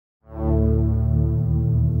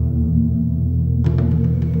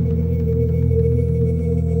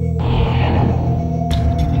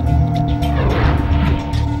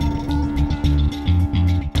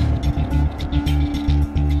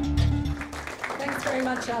very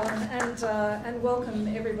much, Alan, and welcome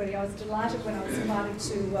everybody. I was delighted when I was invited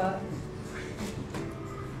to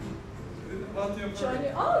join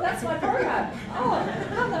you. Oh, that's my program. Oh,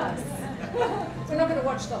 how nice. We're not going to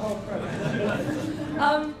watch the whole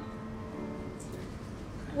program.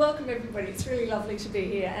 Welcome everybody. It's really lovely to be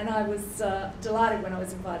here, and I was delighted when I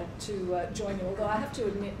was invited to join you, although I have to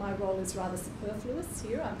admit my role is rather superfluous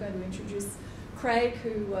here. I'm going to introduce Craig,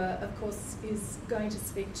 who of course is going to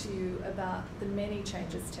speak to you about the many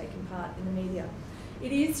changes taking part in the media.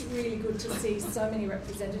 It is really good to see so many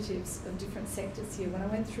representatives of different sectors here. When I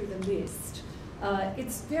went through the list,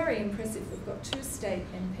 it's very impressive. We've got 2 state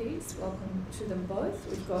MPs, welcome to them both.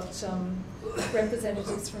 We've got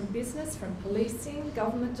representatives from business, from policing,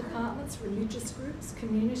 government departments, religious groups,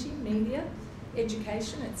 community, media,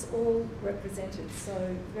 education. It's all represented,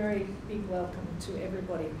 so very big welcome to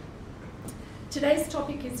everybody. Today's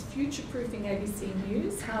topic is future-proofing ABC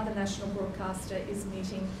News, how the national broadcaster is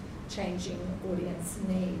meeting changing audience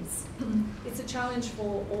needs. It's a challenge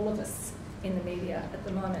for all of us in the media at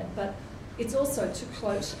the moment, but it's also, to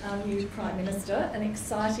quote our new Prime Minister, an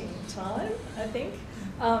exciting time, I think,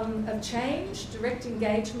 of change, direct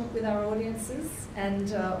engagement with our audiences,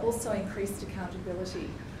 and also increased accountability,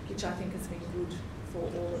 which I think has been good for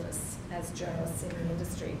all of us as journalists in the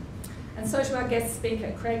industry. And so to our guest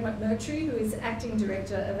speaker, Craig McMurtrie, who is Acting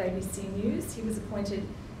Director of ABC News. He was appointed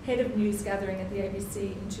Head of News Gathering at the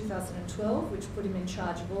ABC in 2012, which put him in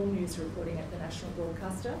charge of all news reporting at the national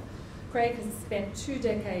broadcaster. Craig has spent 2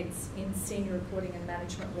 decades in senior reporting and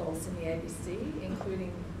management roles in the ABC,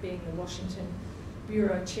 including being the Washington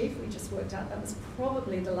Bureau Chief. We just worked out that was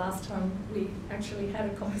probably the last time we actually had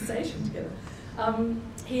a conversation together.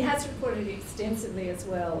 He has reported extensively as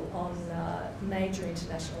well on major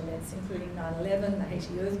international events, including 9/11, the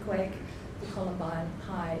Haiti earthquake, the Columbine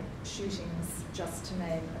High shootings, just to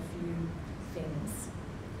name a few things.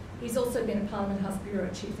 He's also been a Parliament House Bureau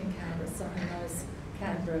Chief in Canberra, so he knows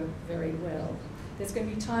Canberra very well. There's going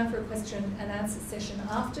to be time for a question and answer session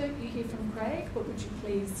after you hear from Craig, but would you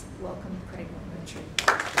please welcome Craig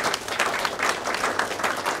McMurtrie.